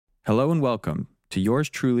Hello and welcome to yours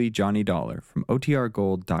truly, Johnny Dollar from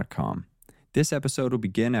OTRGold.com. This episode will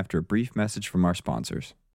begin after a brief message from our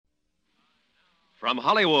sponsors. From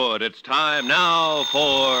Hollywood, it's time now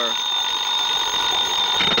for...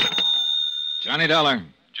 Johnny Dollar.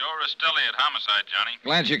 Joe Rastelli at Homicide, Johnny.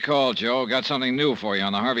 Glad you called, Joe. Got something new for you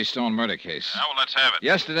on the Harvey Stone murder case. Well, let's have it.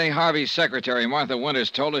 Yesterday, Harvey's secretary, Martha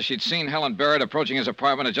Winters, told us she'd seen Helen Barrett approaching his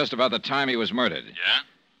apartment at just about the time he was murdered. Yeah?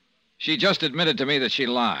 She just admitted to me that she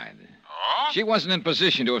lied. Oh? She wasn't in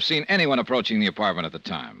position to have seen anyone approaching the apartment at the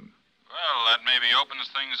time. Well, that maybe opens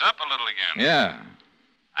things up a little again. Yeah.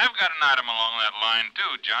 I've got an item along that line,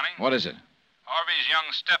 too, Johnny. What is it? Harvey's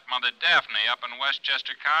young stepmother, Daphne, up in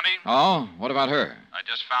Westchester County. Oh? What about her? I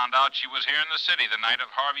just found out she was here in the city the night of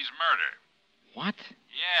Harvey's murder. What?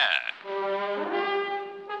 Yeah.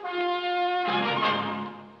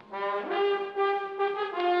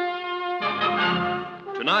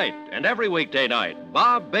 Tonight and every weekday night,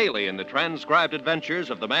 Bob Bailey in the transcribed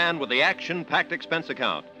adventures of the man with the action-packed expense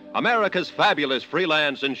account, America's fabulous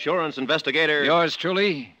freelance insurance investigator... Yours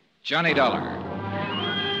truly, Johnny Dollar.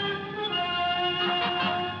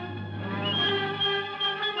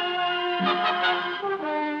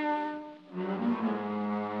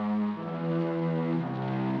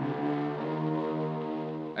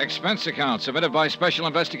 Expense account submitted by Special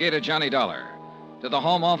Investigator Johnny Dollar to the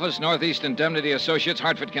Home Office, Northeast Indemnity Associates,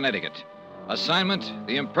 Hartford, Connecticut. Assignment,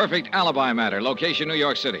 the imperfect alibi matter, location, New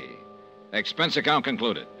York City. Expense account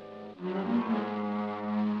concluded.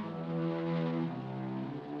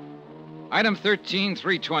 Item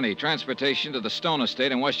 13320, transportation to the Stone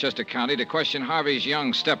estate in Westchester County to question Harvey's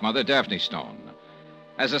young stepmother, Daphne Stone.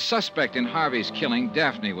 As a suspect in Harvey's killing,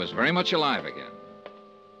 Daphne was very much alive again.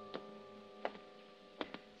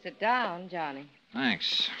 Sit down, Johnny.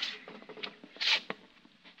 Thanks.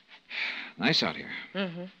 Nice out here.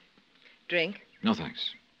 Mm-hmm. Drink? No,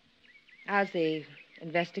 thanks. How's the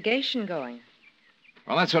investigation going?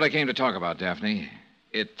 Well, that's what I came to talk about, Daphne.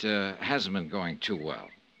 It hasn't been going too well.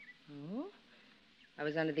 Oh? I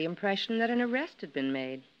was under the impression that an arrest had been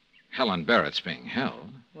made. Helen Barrett's being held.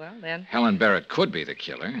 Well, then. Helen Barrett could be the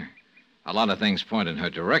killer. A lot of things point in her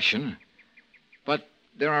direction. But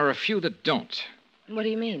there are a few that don't. What do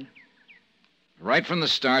you mean? Right from the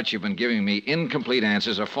start, you've been giving me incomplete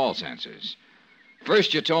answers or false answers.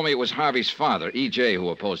 First, you told me it was Harvey's father, E.J., who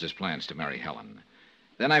opposed his plans to marry Helen.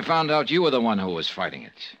 Then I found out you were the one who was fighting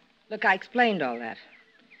it. Look, I explained all that.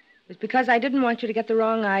 It was because I didn't want you to get the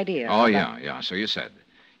wrong idea. Oh, yeah, so you said.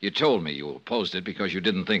 You told me you opposed it because you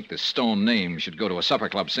didn't think the Stone name should go to a supper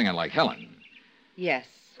club singer like Helen. Yes.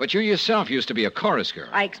 But you yourself used to be a chorus girl.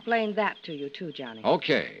 I explained that to you, too, Johnny.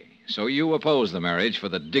 Okay. So you oppose the marriage for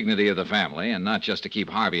the dignity of the family and not just to keep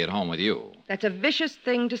Harvey at home with you. That's a vicious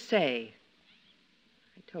thing to say.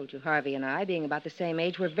 I told you Harvey and I, being about the same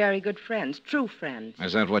age, were very good friends, true friends.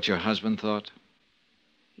 Is that what your husband thought?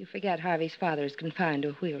 You forget Harvey's father is confined to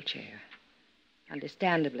a wheelchair.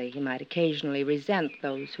 Understandably, he might occasionally resent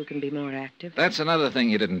those who can be more active. That's another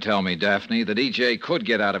thing you didn't tell me, Daphne, that E.J. could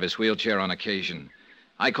get out of his wheelchair on occasion.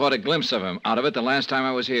 I caught a glimpse of him out of it the last time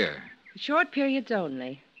I was here. For short periods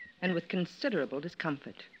only, and with considerable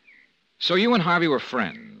discomfort. So you and Harvey were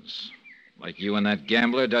friends? Like you and that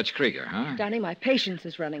gambler, Dutch Krieger, huh? Donnie, my patience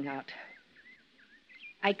is running out.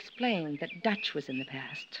 I explained that Dutch was in the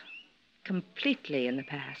past. Completely in the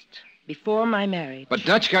past. Before my marriage. But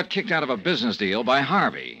Dutch got kicked out of a business deal by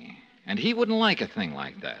Harvey. And he wouldn't like a thing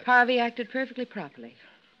like that. Harvey acted perfectly properly.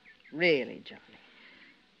 Really, Johnny.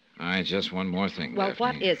 All right, just one more thing, Well, Daphne.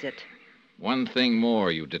 what is it? One thing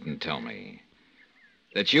more you didn't tell me.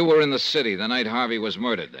 That you were in the city the night Harvey was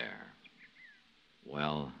murdered there.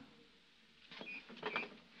 Well?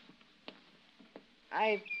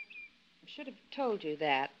 I should have told you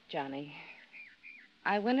that, Johnny.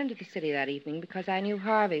 I went into the city that evening because I knew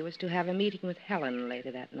Harvey was to have a meeting with Helen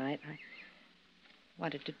later that night. I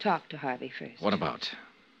wanted to talk to Harvey first. What about?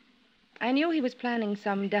 I knew he was planning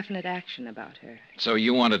some definite action about her. So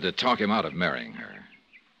you wanted to talk him out of marrying her?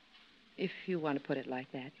 If you want to put it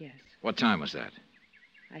like that, yes. What time was that?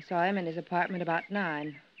 I saw him in his apartment about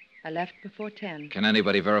 9. I left before 10. Can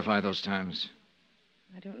anybody verify those times?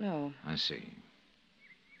 I don't know. I see.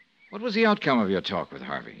 What was the outcome of your talk with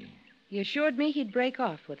Harvey? He assured me he'd break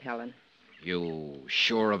off with Helen. You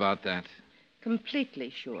sure about that? Completely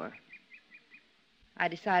sure. I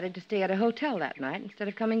decided to stay at a hotel that night instead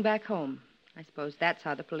of coming back home. I suppose that's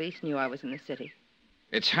how the police knew I was in the city.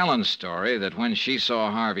 It's Helen's story that when she saw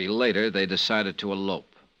Harvey later, they decided to elope.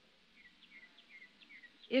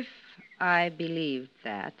 If I believed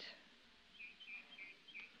that.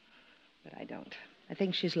 But I don't. I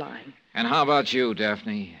think she's lying. And how about you,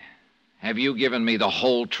 Daphne? Have you given me the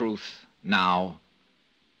whole truth now?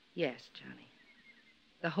 Yes, Johnny.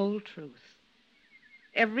 The whole truth.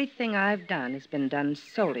 Everything I've done has been done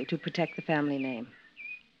solely to protect the family name.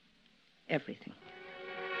 Everything.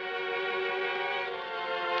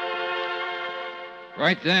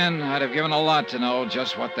 Right then, I'd have given a lot to know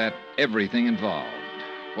just what that everything involved.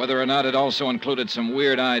 Whether or not it also included some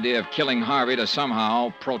weird idea of killing Harvey to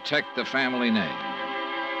somehow protect the family name.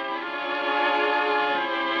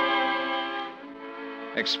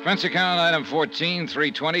 Expense account item 14,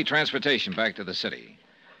 320, transportation back to the city.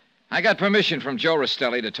 I got permission from Joe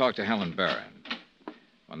Rastelli to talk to Helen Barron.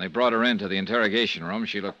 When they brought her into the interrogation room,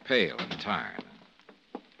 she looked pale and tired.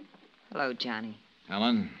 Hello, Johnny.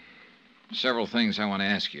 Helen, several things I want to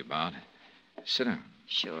ask you about. Sit down.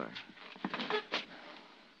 Sure.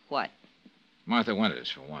 What? Martha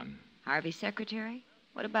Winters, for one. Harvey's secretary?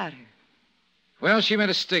 What about her? Well, she made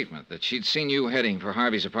a statement that she'd seen you heading for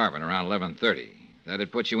Harvey's apartment around 11:30. That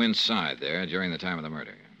had put you inside there during the time of the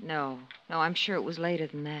murder. No, I'm sure it was later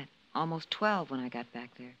than that. Almost 12 when I got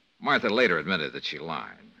back there. Martha later admitted that she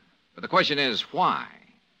lied. But the question is, why?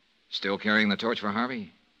 Still carrying the torch for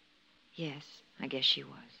Harvey? Yes, I guess she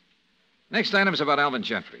was. Next item's about Alvin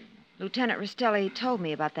Gentry. Lieutenant Rastelli told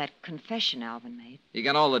me about that confession Alvin made. He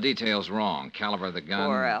got all the details wrong. Caliber of the gun.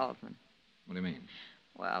 Poor Alvin. What do you mean?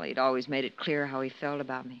 Well, he'd always made it clear how he felt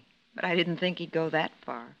about me. But I didn't think he'd go that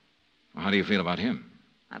far. Well, how do you feel about him?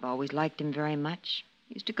 I've always liked him very much.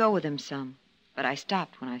 Used to go with him some. But I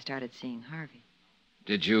stopped when I started seeing Harvey.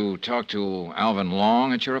 Did you talk to Alvin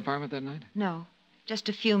long at your apartment that night? No, just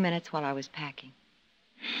a few minutes while I was packing.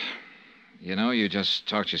 You know, you just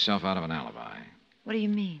talked yourself out of an alibi. What do you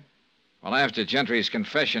mean? Well, after Gentry's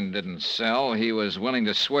confession didn't sell, he was willing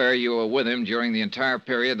to swear you were with him during the entire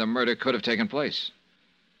period the murder could have taken place.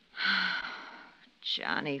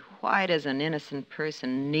 Johnny, why does an innocent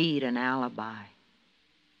person need an alibi?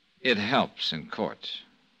 It helps in court.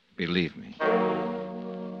 Believe me.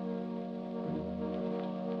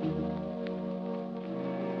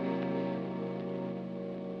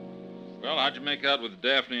 Well, how'd you make out with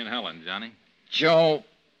Daphne and Helen, Johnny? Joe,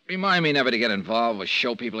 remind me never to get involved with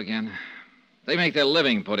show people again. They make their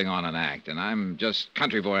living putting on an act, and I'm just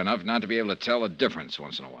country boy enough not to be able to tell the difference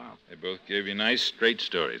once in a while. They both gave you nice, straight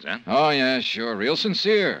stories, huh? Oh, yeah, sure. Real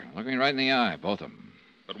sincere. Look me right in the eye, both of them.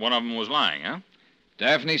 But one of them was lying, huh?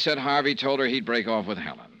 Daphne said Harvey told her he'd break off with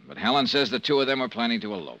Helen. But Helen says the two of them were planning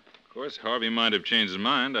to elope. Of course, Harvey might have changed his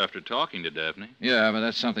mind after talking to Daphne. Yeah, but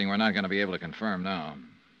that's something we're not going to be able to confirm now.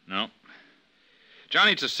 No.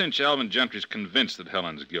 Johnny, it's a cinch Alvin Gentry's convinced that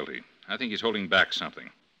Helen's guilty. I think he's holding back something.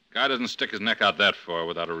 Guy doesn't stick his neck out that far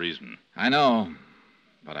without a reason. I know,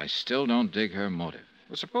 but I still don't dig her motive.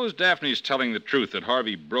 Well, suppose Daphne's telling the truth that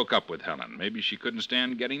Harvey broke up with Helen. Maybe she couldn't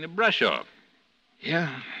stand getting the brush off.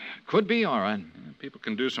 Yeah, could be, all right. People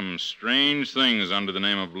can do some strange things under the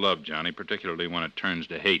name of love, Johnny, particularly when it turns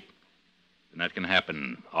to hate. And that can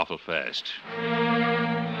happen awful fast.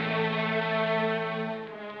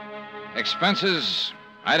 Expenses,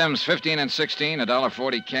 items 15 and 16,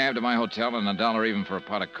 $1.40 cab to my hotel, and $1 even for a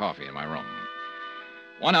pot of coffee in my room.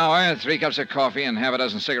 1 hour, 3 cups of coffee, and half a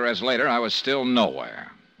dozen cigarettes later, I was still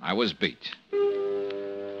nowhere. I was beat.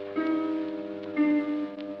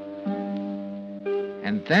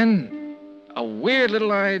 And then a weird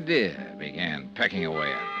little idea began pecking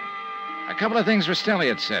away at me. A couple of things Rastelli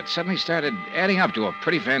had said suddenly started adding up to a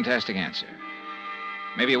pretty fantastic answer.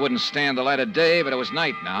 Maybe it wouldn't stand the light of day, but it was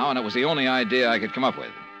night now, and it was the only idea I could come up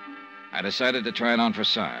with. I decided to try it on for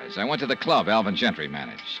size. I went to the club Alvin Gentry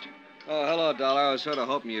managed. Oh, hello, Dollar. I was sort of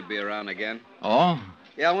hoping you'd be around again. Oh?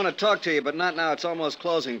 Yeah, I want to talk to you, but not now. It's almost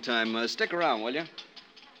closing time. Stick around, will you?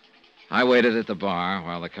 I waited at the bar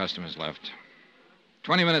while the customers left.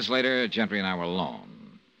 20 minutes later, Gentry and I were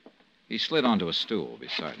alone. He slid onto a stool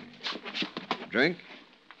beside me. Drink?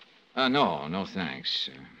 No, thanks.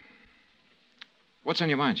 What's on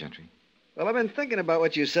your mind, Gentry? Well, I've been thinking about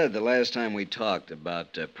what you said the last time we talked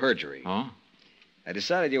about perjury. Oh? I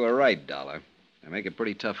decided you were right, Dollar. They make it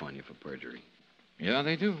pretty tough on you for perjury. Yeah,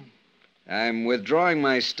 they do. I'm withdrawing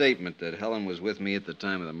my statement that Helen was with me at the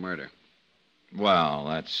time of the murder. Well,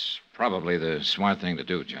 that's probably the smart thing to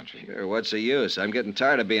do, Gentry. Sure, what's the use? I'm getting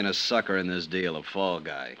tired of being a sucker in this deal, a fall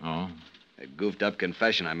guy. Oh? That goofed-up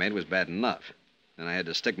confession I made was bad enough. Then I had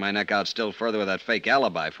to stick my neck out still further with that fake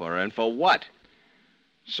alibi for her, and for what?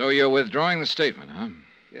 So you're withdrawing the statement, huh?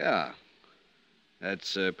 Yeah.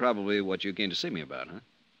 That's probably what you came to see me about, huh?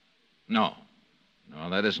 No,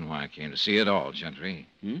 that isn't why I came to see you at all, Gentry.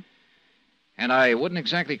 Hmm? And I wouldn't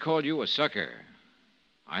exactly call you a sucker.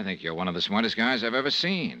 I think you're one of the smartest guys I've ever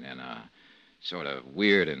seen, and a Sort of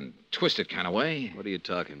weird and twisted kind of way. What are you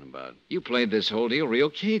talking about? You played this whole deal real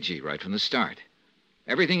cagey right from the start.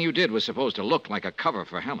 Everything you did was supposed to look like a cover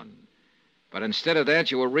for Helen. But instead of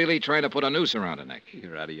that, you were really trying to put a noose around her neck.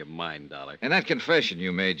 You're out of your mind, Dollar. And that confession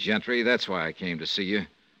you made, Gentry, that's why I came to see you.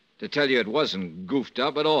 To tell you it wasn't goofed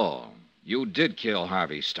up at all. You did kill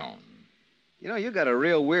Harvey Stone. You know, you got a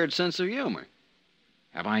real weird sense of humor.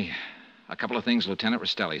 Have I? A couple of things Lieutenant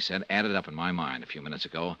Rastelli said added up in my mind a few minutes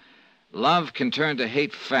ago. Love can turn to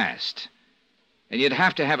hate fast. And you'd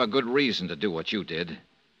have to have a good reason to do what you did.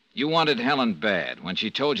 You wanted Helen bad. When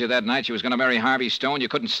she told you that night she was going to marry Harvey Stone, you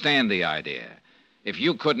couldn't stand the idea. If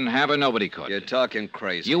you couldn't have her, nobody could. You're talking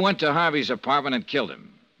crazy. You went to Harvey's apartment and killed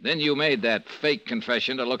him. Then you made that fake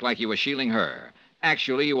confession to look like you were shielding her.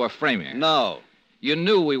 Actually, you were framing her. No. You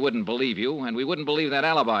knew we wouldn't believe you, and we wouldn't believe that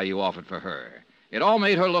alibi you offered for her. It all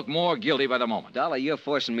made her look more guilty by the moment. Dollar, you're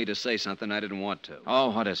forcing me to say something I didn't want to. Oh,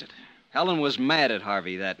 what is it? Helen was mad at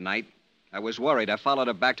Harvey that night. I was worried. I followed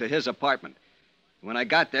her back to his apartment. When I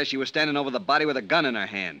got there, she was standing over the body with a gun in her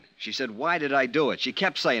hand. She said, "Why did I do it?" She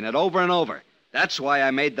kept saying it over and over. That's why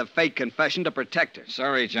I made the fake confession to protect her.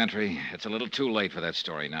 Sorry, Gentry. It's a little too late for that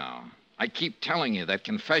story now. I keep telling you that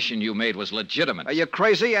confession you made was legitimate. Are you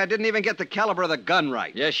crazy? I didn't even get the caliber of the gun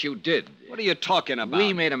right. Yes, you did. What are you talking about?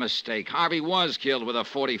 We made a mistake. Harvey was killed with a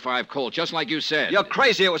 .45 Colt, just like you said. You're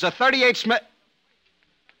crazy. It was a .38 Smith.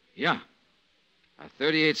 Yeah. A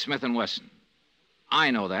 .38 Smith & Wesson.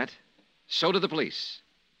 I know that. So do the police.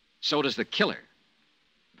 So does the killer.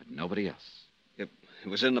 But nobody else. It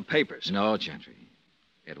was in the papers. No, Gentry.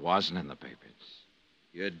 It wasn't in the papers.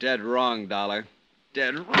 You're dead wrong, Dollar.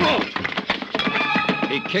 Dead wrong.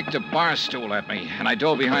 He kicked a bar stool at me, and I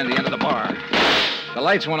dove behind the end of the bar. The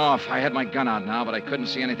lights went off. I had my gun out now, but I couldn't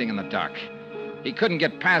see anything in the dark. He couldn't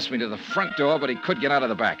get past me to the front door, but he could get out of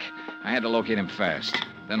the back. I had to locate him fast.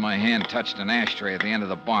 Then my hand touched an ashtray at the end of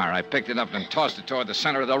the bar. I picked it up and tossed it toward the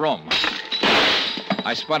center of the room.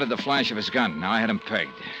 I spotted the flash of his gun. Now I had him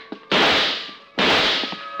pegged.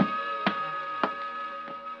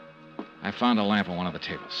 I found a lamp on one of the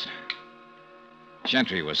tables.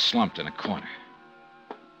 Gentry was slumped in a corner.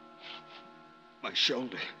 My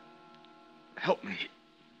shoulder. Help me.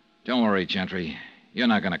 Don't worry, Gentry. You're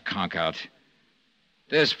not going to conk out.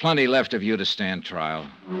 There's plenty left of you to stand trial.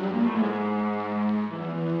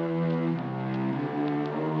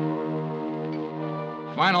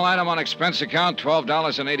 Final item on expense account,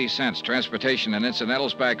 $12.80. Transportation and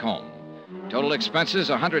incidentals back home. Total expenses,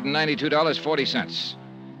 $192.40.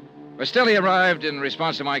 Rastelli arrived in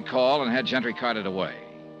response to my call and had Gentry carted away.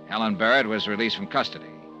 Helen Barrett was released from custody.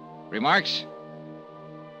 Remarks?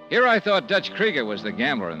 Here I thought Dutch Krieger was the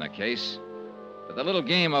gambler in the case. But the little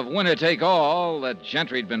game of winner-take-all that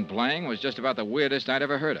Gentry'd been playing was just about the weirdest I'd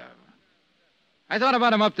ever heard of. I thought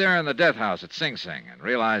about him up there in the death house at Sing Sing and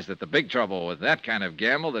realized that the big trouble with that kind of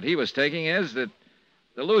gamble that he was taking is that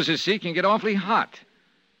the loser's seat can get awfully hot.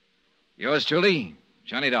 Yours truly,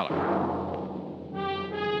 Johnny Dollar.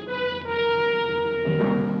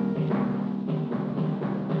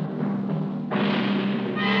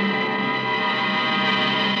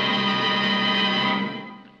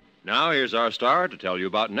 Now, here's our star to tell you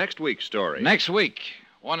about next week's story. Next week,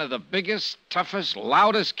 one of the biggest, toughest,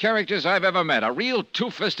 loudest characters I've ever met. A real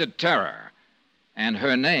two-fisted terror. And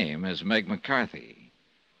her name is Meg McCarthy.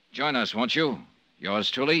 Join us, won't you? Yours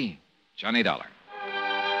truly, Johnny Dollar.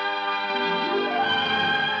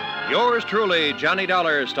 Yours truly, Johnny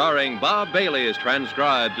Dollar, starring Bob Bailey, is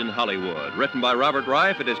transcribed in Hollywood. Written by Robert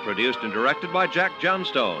Reif, it is produced and directed by Jack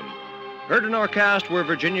Johnstone. Heard in our cast were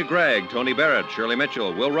Virginia Gregg, Tony Barrett, Shirley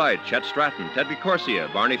Mitchell, Will Wright, Chet Stratton, Ted Vicorsia,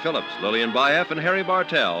 Barney Phillips, Lillian Baeff, and Harry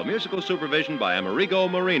Bartell. Musical supervision by Amerigo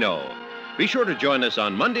Marino. Be sure to join us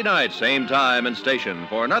on Monday night, same time and station,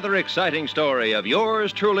 for another exciting story of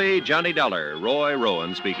yours truly, Johnny Dollar. Roy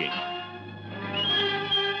Rowan speaking.